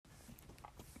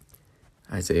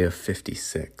Isaiah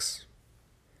 56.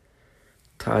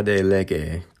 Tade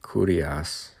lege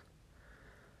kurias,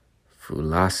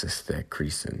 fulasiste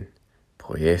krisen,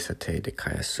 poiesate de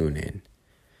kaiasunen,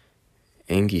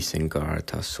 engisengar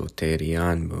ta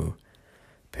soterianmu,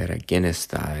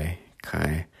 peregenestai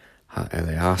kai ha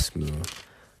eleasmu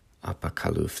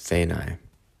apakaluphthenai.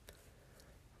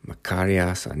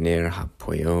 Makarias aner ha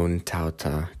poion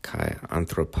tauta kai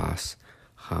anthropas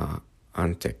ha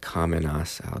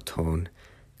antekamenas auton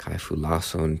kai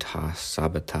fulason ta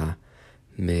sabata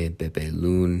me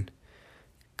bebelun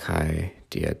kai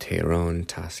diateron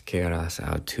tas keras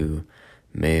autu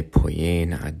me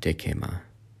poien adekema.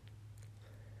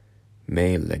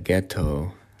 Me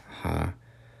legeto ha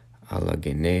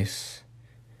alagenes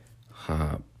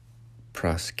ha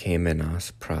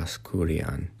praskemenas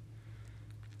praskurian.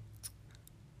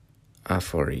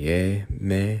 Aphorie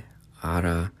me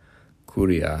ara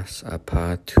kurias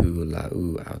apa tu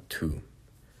lau autu.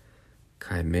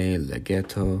 Kai me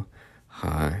legeto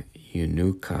ha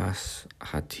eunukas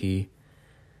hati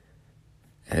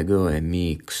ego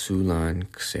emi xulan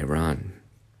xeran.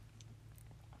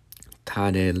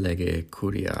 Tade lege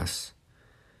kurias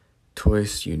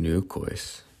tois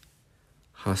eunukois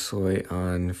hasoi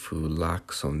an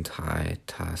fulaxontai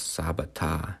ta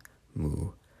sabata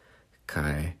mu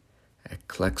kai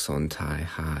eklexontai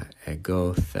ha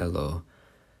ego thelo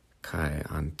kai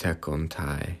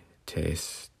antekontai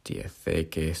tes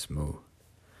diathekes mu.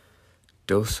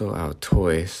 Doso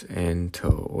autois en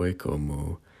to oiko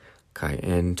mu kai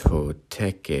en to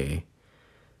teke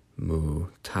mu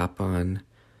tapan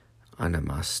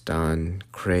anamastan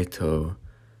kreto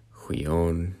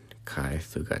huion kai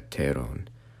thugateron.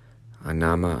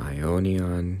 Anama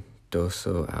ionion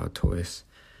doso autois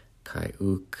kai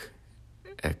uk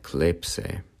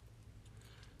eclipse.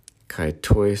 Kai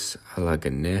tois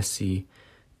alaganesi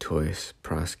tois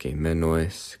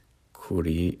praskemenois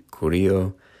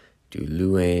curio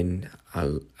duluen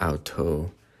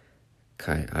auto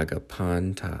kai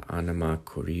agapan ta anima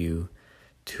curiu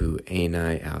tu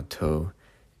enai auto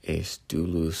es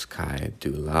dulus kai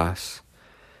dulas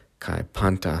kai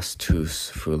pantas tus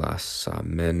fulas sa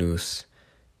menus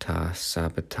ta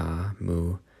sabata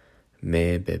mu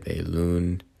me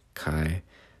bebelun kai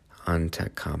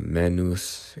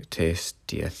antecamenus tes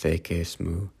diathekes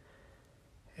mu.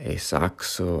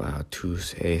 Esaxo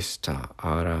autus esta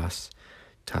aras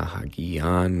ta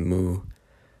hagian mu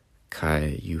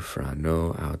kai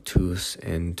euphrano autus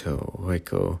ento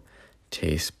oiko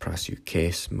tes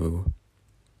prasukes mu.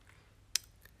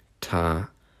 Ta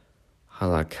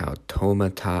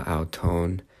halakautomata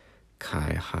auton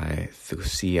kai hai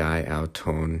thusiai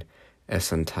auton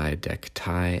esantai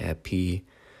dektai epi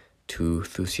tu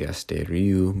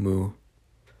thusiasteriu mu.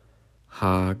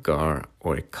 Ha gar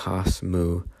oikas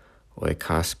mu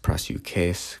oikas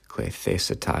prasukes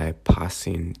klethesatai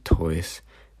pasin tois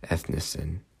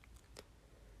ethnisen.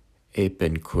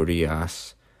 Epen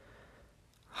kurias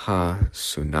ha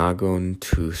sunagon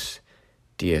tus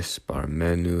dies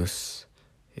barmenus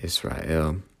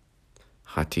Israel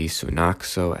hati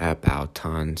sunaxo ep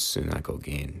autan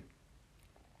sunagogen.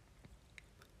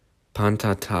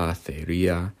 Panta ta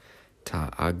theria ta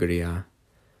agria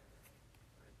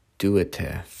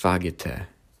duete fagite.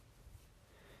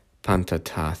 Panta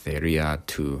ta theria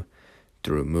tu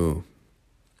drumu.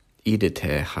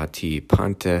 Idete hati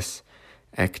pantes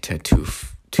ecte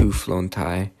tu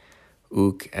flontai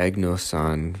uk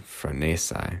egnosan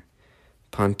phronesai.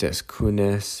 Pantes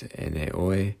kunes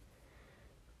eneoi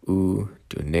u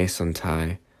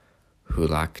dunesontai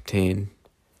hulacten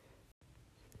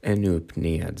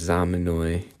enupni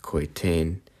examenoi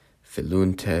koiten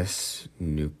filuntes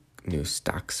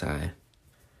nustaxai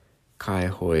kai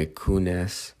hoi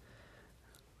kunes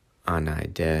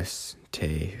anaides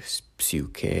te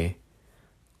psuke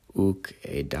uk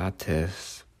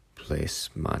edates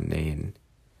plesmanen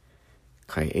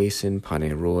kai esen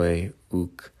paneroi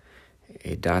uk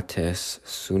edates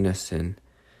sunesen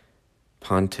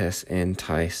pantes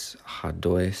entais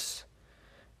hadois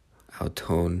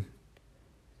auton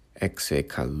exe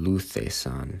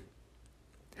kaluthesan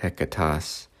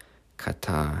hekatas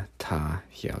kata ta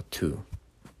hiautu.